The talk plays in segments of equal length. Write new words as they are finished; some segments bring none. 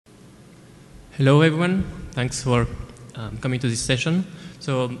Hello, everyone. Thanks for coming to this session.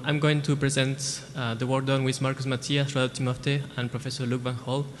 So I'm going to present the work done with Marcus Matthias, Radot Timofte, and Professor Luc Van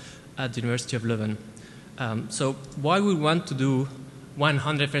Hol at the University of Leuven. So why we want to do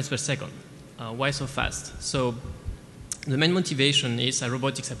 100 frames per second? Why so fast? So the main motivation is a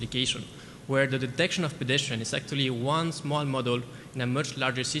robotics application where the detection of pedestrian is actually one small model in a much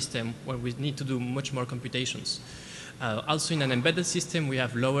larger system where we need to do much more computations. Also in an embedded system, we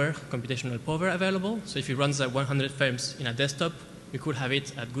have lower computational power available. So if you run at 100 frames in a desktop, we could have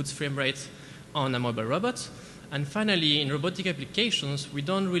it at good frame rate on a mobile robot. And finally, in robotic applications, we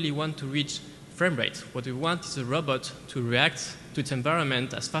don't really want to reach frame rate. What we want is a robot to react to its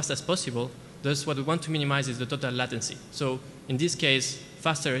environment as fast as possible. Thus, what we want to minimize is the total latency. So in this case,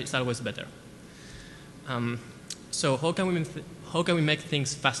 faster is always better. So how can we make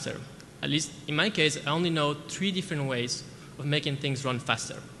things faster? At least in my case, I only know 3 different ways of making things run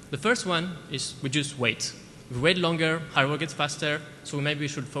faster. The first one is we just wait. If we wait longer, hardware gets faster, so maybe we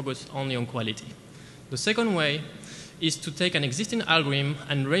should focus only on quality. The second way is to take an existing algorithm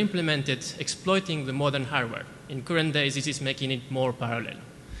and re-implement it, exploiting the modern hardware. In current days, this is making it more parallel.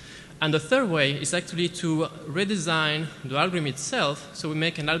 And the third way is actually to redesign the algorithm itself, so we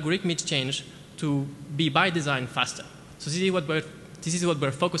make an algorithmic change to be by design faster. So this is what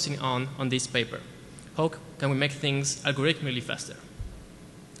we're focusing on this paper. How can we make things algorithmically faster?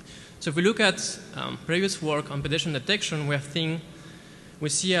 So if we look at previous work on pedestrian detection, we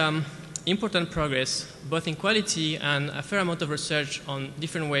see important progress both in quality and a fair amount of research on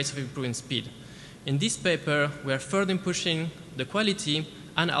different ways of improving speed. In this paper, we are further pushing the quality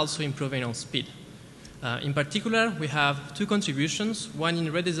and also improving on speed. In particular, we have 2 contributions, one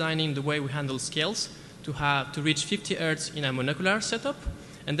in redesigning the way we handle scales to reach 50 Hz in a monocular setup,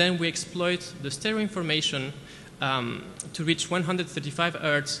 and then we exploit the stereo information to reach 135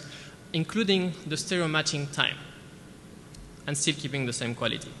 Hz, including the stereo matching time, and still keeping the same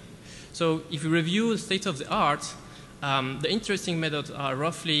quality. So if you review the state of the art, the interesting methods are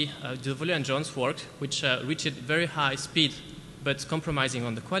roughly Giovanni and John's work, which reached very high speed, but compromising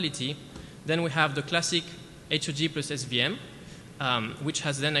on the quality. Then we have the classic HOG plus SVM, which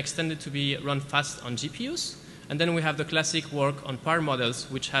has then extended to be run fast on GPUs. And then we have the classic work on power models,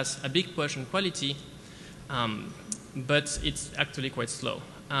 which has a big push on quality, but it's actually quite slow.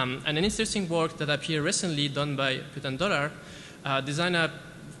 And an interesting work that appeared recently done by Put and Dollar designed a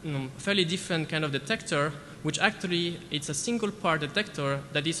fairly different kind of detector, which actually it's a single part detector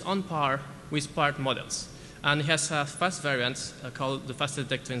that is on par with part models. And it has a fast variant called the fastest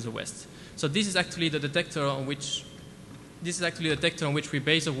detector in the West. So this is actually the detector on which we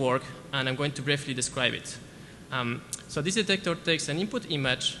base the work, and I'm going to briefly describe it. So this detector takes an input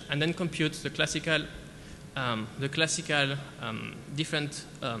image and then computes the classical different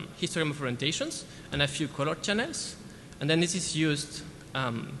histogram of orientations and a few color channels, and then this is used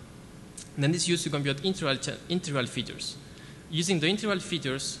to compute integral features. Using the integral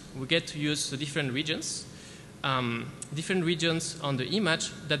features, we get to use the different regions on the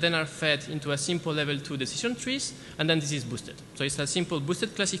image that then are fed into a simple level 2 decision trees, and then this is boosted. So it's a simple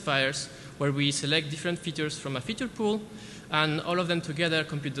boosted classifiers where we select different features from a feature pool, and all of them together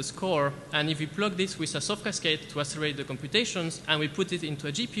compute the score. And if we plug this with a soft cascade to accelerate the computations and we put it into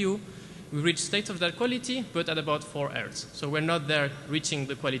a GPU, we reach state-of-the-art quality, but at about 4 Hz. So we're not there reaching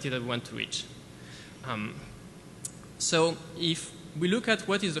the quality that we want to reach. So if we look at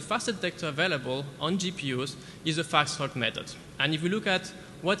what is the fastest detector available on GPUs is the fast sort method. And if we look at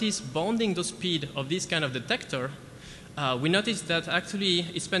what is bounding the speed of this kind of detector, we notice that actually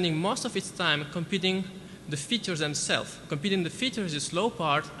it's spending most of its time computing the features themselves. Computing the features is the slow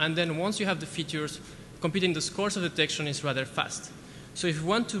part, and then once you have the features, computing the scores of detection is rather fast. So if we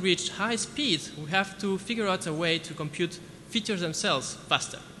want to reach high speed, we have to figure out a way to compute features themselves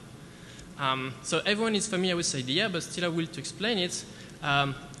faster. So everyone is familiar with this idea, but still I will to explain it.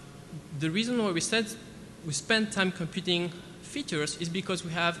 The reason why we spend time computing features is because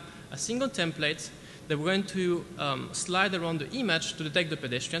we have a single template that we're going to slide around the image to detect the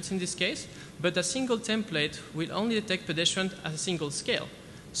pedestrians in this case, but a single template will only detect pedestrians at a single scale.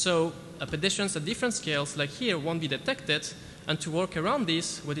 So pedestrians at different scales, like here, won't be detected. And to work around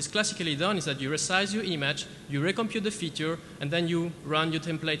this, what is classically done is that you resize your image, you recompute the feature, and then you run your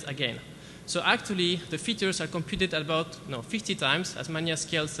template again. So actually, the features are computed at about 50 times, as many as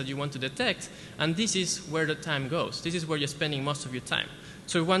scales that you want to detect, and this is where the time goes. This is where you're spending most of your time.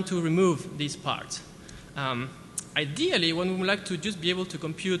 So we want to remove this part. Ideally, one would like to just be able to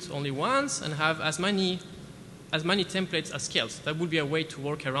compute only once and have as many templates as scales. That would be a way to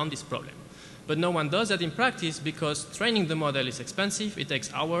work around this problem. But no one does that in practice because training the model is expensive. It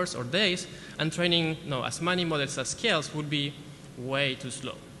takes hours or days, and training as many models as scales would be way too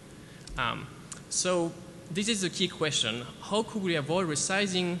slow. So this is the key question. How could we avoid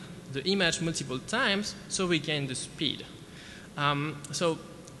resizing the image multiple times so we gain the speed? So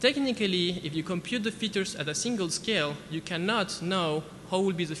technically, if you compute the features at a single scale, you cannot know how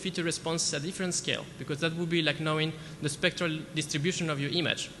will be the feature response at a different scale, because that would be like knowing the spectral distribution of your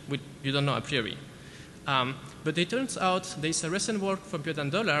image, which you don't know a priori. But it turns out there is a recent work from Piot and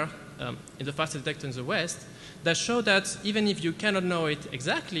Dollar in the fast detector in the West that show that even if you cannot know it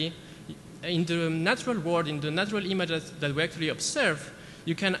exactly, in the natural world, in the natural images that we actually observe,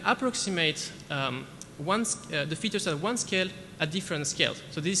 you can approximate the features at one scale at different scales.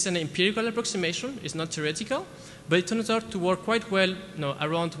 So this is an empirical approximation. It's not theoretical, but it turns out to work quite well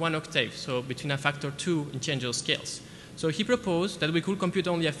around 1 octave, so between a factor 2 in change of scales. So he proposed that we could compute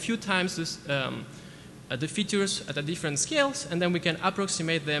only a few times the features at a different scales, and then we can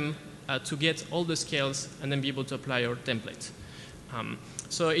approximate them to get all the scales and then be able to apply our template.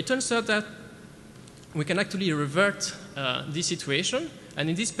 So it turns out that we can actually revert this situation,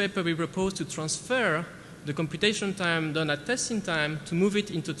 and in this paper we propose to transfer the computation time done at testing time to move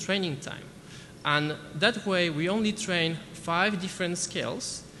it into training time. And that way we only train 5 different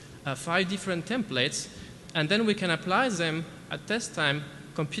scales, 5 different templates, and then we can apply them at test time,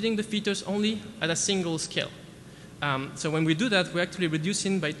 computing the features only at a single scale. So when we do that, we're actually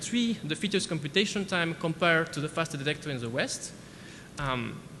reducing by 3 the features computation time compared to the fast detector in the West.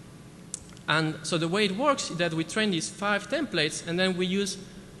 And so the way it works is that we train these 5 templates, and then we use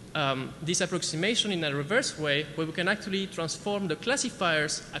this approximation in a reverse way, where we can actually transform the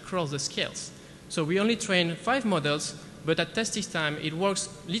classifiers across the scales. So we only train 5 models, but at testing time, it works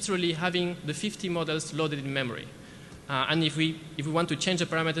literally having the 50 models loaded in memory. And if we want to change the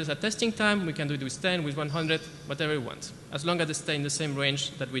parameters at testing time, we can do it with 10, with 100, whatever we want, as long as they stay in the same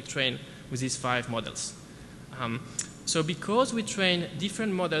range that we train with these 5 models. So because we train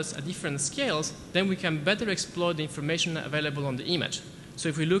different models at different scales, then we can better exploit the information available on the image. So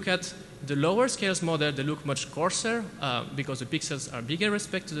if we look at the lower scales model, they look much coarser because the pixels are bigger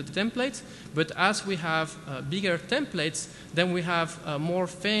respect to the template. But as we have bigger templates, then we have more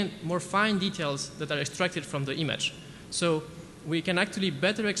fine details that are extracted from the image. So we can actually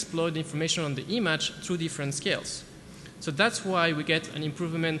better exploit the information on the image through different scales. So that's why we get an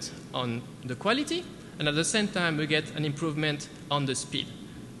improvement on the quality, and at the same time we get an improvement on the speed,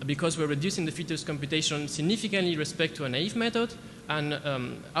 because we're reducing the features computation significantly with respect to a naive method, and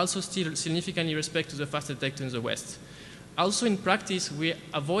also still significantly with respect to the fast detector in the West. Also in practice, we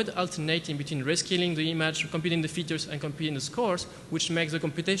avoid alternating between rescaling the image, computing the features, and computing the scores, which makes the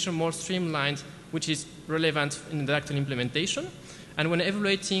computation more streamlined, which is relevant in the actual implementation. And when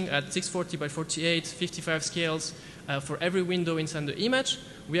evaluating at 640 by 48, 55 scales for every window inside the image,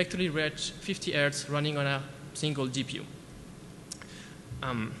 we actually reach 50 Hz running on a single GPU.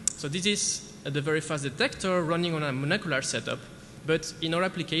 So this is the VeryFast detector running on a monocular setup. But in our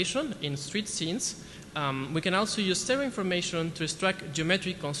application, in street scenes, we can also use stereo information to extract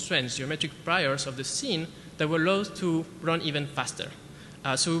geometric constraints, geometric priors of the scene that will allow us to run even faster.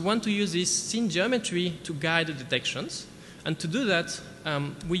 So we want to use this scene geometry to guide the detections. And to do that,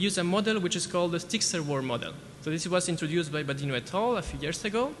 we use a model which is called the Stixel world model. So this was introduced by Badino et al. A few years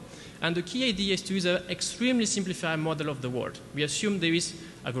ago. And the key idea is to use an extremely simplified model of the world. We assume there is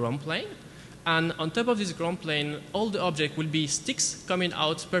a ground plane. And on top of this ground plane, all the objects will be sticks coming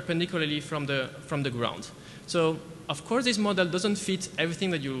out perpendicularly from the ground. So, of course, this model doesn't fit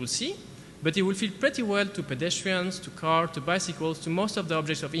everything that you will see, but it will fit pretty well to pedestrians, to cars, to bicycles, to most of the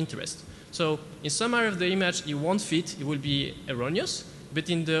objects of interest. So, in some area of the image, it won't fit, it will be erroneous,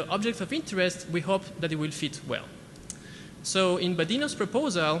 but in the objects of interest, we hope that it will fit well. So, in Badino's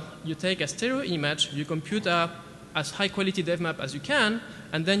proposal, you take a stereo image, you compute as high quality dev map as you can,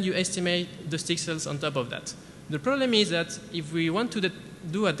 and then you estimate the stixels on top of that. The problem is that if we want to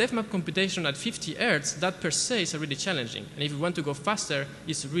do a dev map computation at 50 Hz, that per se is really challenging. And if we want to go faster,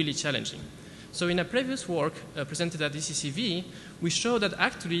 it's really challenging. So in a previous work presented at DCCV, we showed that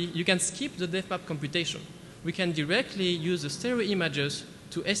actually you can skip the dev map computation. We can directly use the stereo images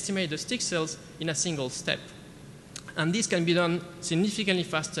to estimate the stixels in a single step. And this can be done significantly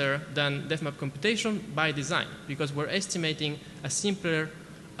faster than dev map computation by design, because we're estimating a simpler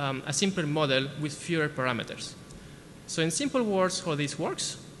model with fewer parameters. So in simple words, how this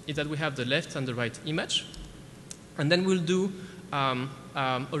works is that we have the left and the right image, and then we'll do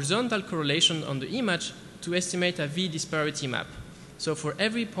horizontal correlation on the image to estimate a V disparity map. So for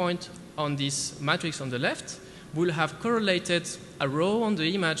every point on this matrix on the left, we'll have correlated a row on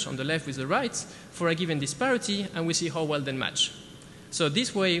the image on the left with the right for a given disparity, and we see how well they match. So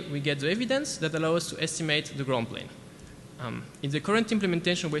this way, we get the evidence that allows us to estimate the ground plane. In the current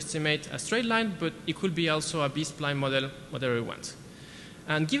implementation, we estimate a straight line, but it could be also a B-spline model, whatever we want.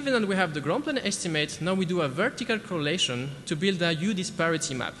 And given that we have the ground plane estimate, now we do a vertical correlation to build a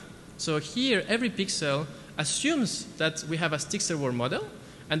U-disparity map. So here, every pixel assumes that we have a stick-server model,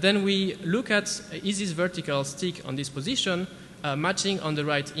 and then we look at is this vertical stick on this position matching on the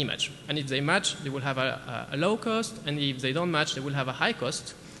right image. And if they match, they will have a low cost, and if they don't match, they will have a high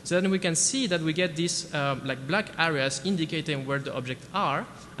cost. So then we can see that we get these like black areas indicating where the objects are,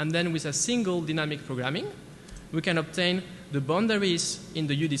 and then with a single dynamic programming, we can obtain the boundaries in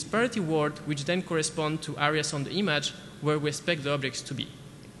the U-disparity world, which then correspond to areas on the image where we expect the objects to be.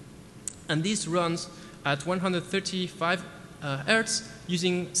 And this runs at 135 Hz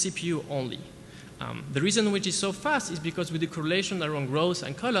using CPU only. The reason which is so fast is because we do correlation around rows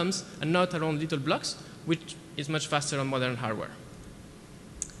and columns and not around little blocks, which is much faster on modern hardware.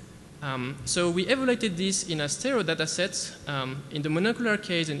 So we evaluated this in a stereo data set. In the monocular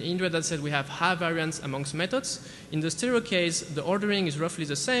case, in the Indra data set, we have high variance amongst methods. In the stereo case, the ordering is roughly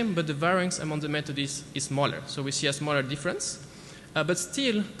the same, but the variance among the methods is smaller. So we see a smaller difference. But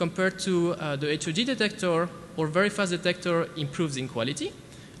still, compared to the HOG detector or VeryFast detector, improves in quality.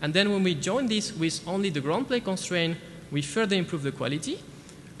 And then when we join this with only the ground plane constraint, we further improve the quality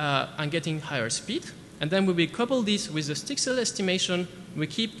and getting higher speed. And then when we couple this with the stick cell estimation, we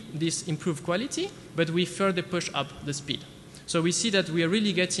keep this improved quality, but we further push up the speed. So we see that we are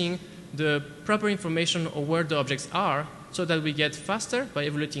really getting the proper information of where the objects are so that we get faster by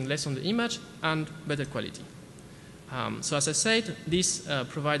evaluating less on the image and better quality. So as I said, this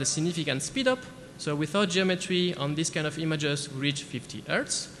provides a significant speed up. So without geometry on this kind of images, we reach 50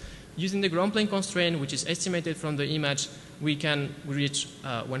 Hz. Using the ground plane constraint, which is estimated from the image, we can reach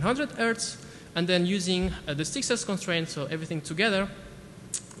 100 Hz. And then using the stick cells constraint, so everything together,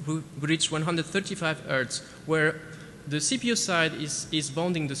 we reach 135 Hz, where the CPU side is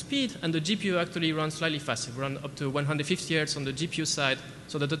bounding the speed, and the GPU actually runs slightly faster. We run up to 150 Hz on the GPU side,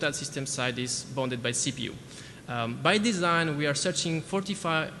 so the total system side is bounded by CPU. By design, we are searching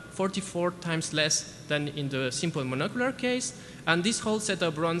 44 times less than in the simple monocular case, and this whole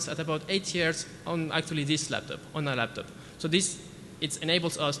setup runs at about 8 years on actually this laptop, on a laptop. So this it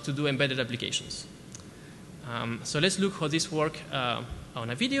enables us to do embedded applications. So let's look how this works on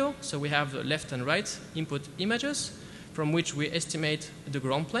a video. So we have the left and right input images from which we estimate the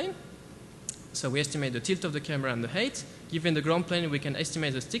ground plane. So we estimate the tilt of the camera and the height. Given the ground plane, we can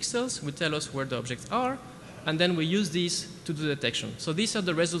estimate the stick cells, which tell us where the objects are, and then we use these to do detection. So these are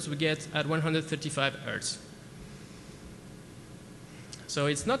the results we get at 135 Hz. So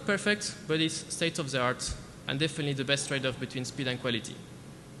it's not perfect, but it's state of the art, and definitely the best trade-off between speed and quality.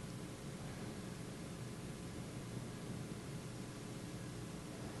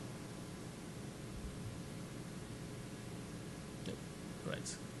 Yep.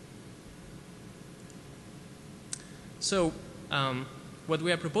 Right. So what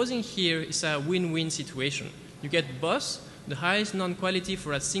we are proposing here is a win-win situation. You get both the highest non-quality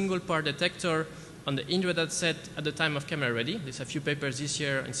for a single part detector on the Indra data set at the time of camera ready. There's a few papers this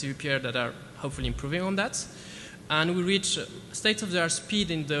year in CVPR that are hopefully improving on that. And we reach state-of-the-art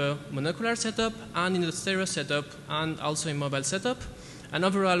speed in the monocular setup and in the stereo setup and also in mobile setup. And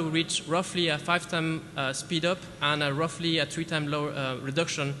overall, we reach roughly a 5-time speed up and roughly a 3-time lower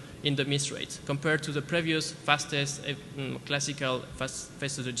reduction in the miss rate compared to the previous fastest classical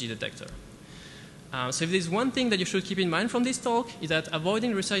fast-to-G detector. So if there's one thing that you should keep in mind from this talk is that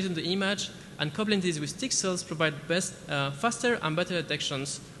avoiding resizing the image and coupling this with stick cells provide faster and better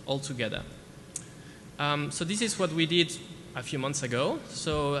detections altogether. So this is what we did a few months ago.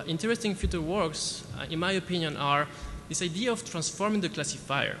 So interesting future works, in my opinion, are this idea of transforming the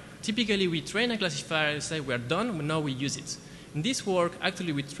classifier. Typically, we train a classifier and say we're done, now we use it. In this work,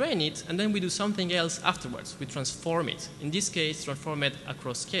 actually, we train it, and then we do something else afterwards. We transform it. In this case, transform it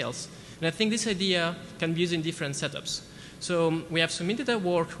across scales. And I think this idea can be used in different setups. So we have submitted a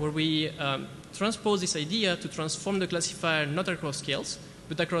work where we transpose this idea to transform the classifier not across scales,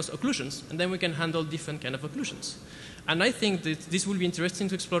 but across occlusions. And then we can handle different kind of occlusions. And I think that this will be interesting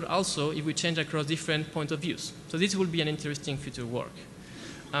to explore also if we change across different point of views. So this will be an interesting future work.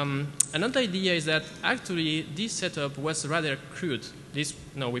 Another idea is that actually this setup was rather crude.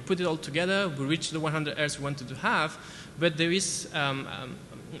 We put it all together, we reached the 100 Hz we wanted to have, but there is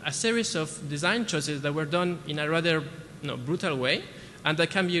a series of design choices that were done in a rather brutal way, and that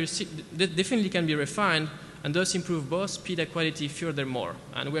definitely can be refined and thus improve both speed and quality furthermore.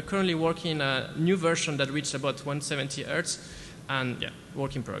 And we're currently working a new version that reaches about 170 Hz, and yeah,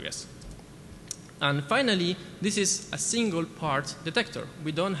 work in progress. And finally, this is a single part detector.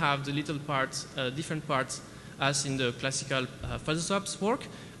 We don't have the little parts, different parts as in the classical fuzzy swaps work.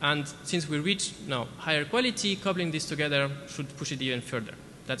 And since we reach now higher quality, coupling this together should push it even further.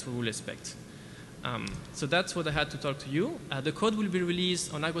 That's what we'll expect. So that's what I had to talk to you. The code will be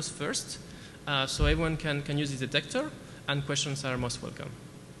released on August 1st, so everyone can use this detector, and questions are most welcome.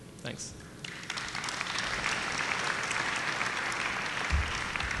 Thanks.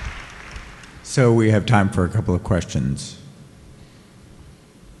 So we have time for a couple of questions.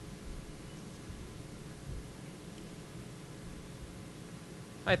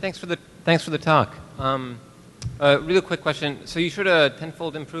 Hi, thanks for the talk. Really quick question. So you showed a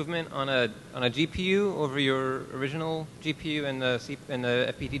tenfold improvement on a GPU over your original GPU and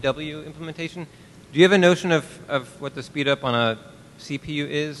the FPGW implementation. Do you have a notion of what the speed up on a CPU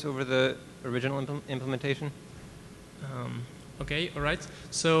is over the original implementation? Okay, all right.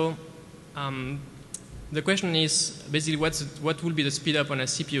 So the question is basically what will be the speed up on a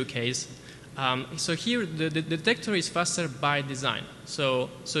CPU case? So here the detector is faster by design. So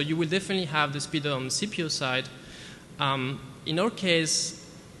you will definitely have the speed on the CPU side. In our case,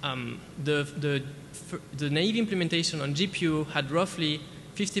 the naive implementation on GPU had roughly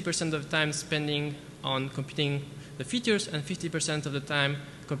 50% of the time spending on computing the features and 50% of the time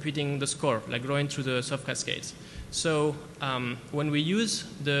computing the score, like going through the soft cascades. So when we use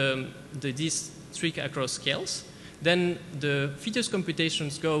these trick across scales, then the features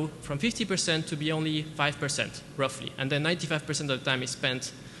computations go from 50% to be only 5%, roughly. And then 95% of the time is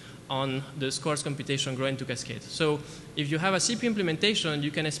spent on the scores computation growing to cascade. So if you have a CPU implementation,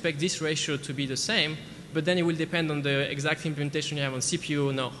 you can expect this ratio to be the same, but then it will depend on the exact implementation you have on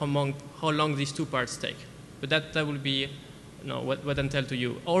CPU, how long these two parts take. But that will be what I tell to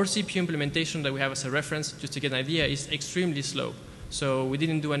you. Our CPU implementation that we have as a reference, just to get an idea, is extremely slow. So we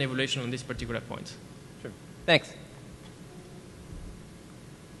didn't do an evaluation on this particular point. Sure. Thanks.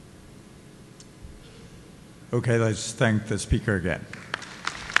 Okay, let's thank the speaker again.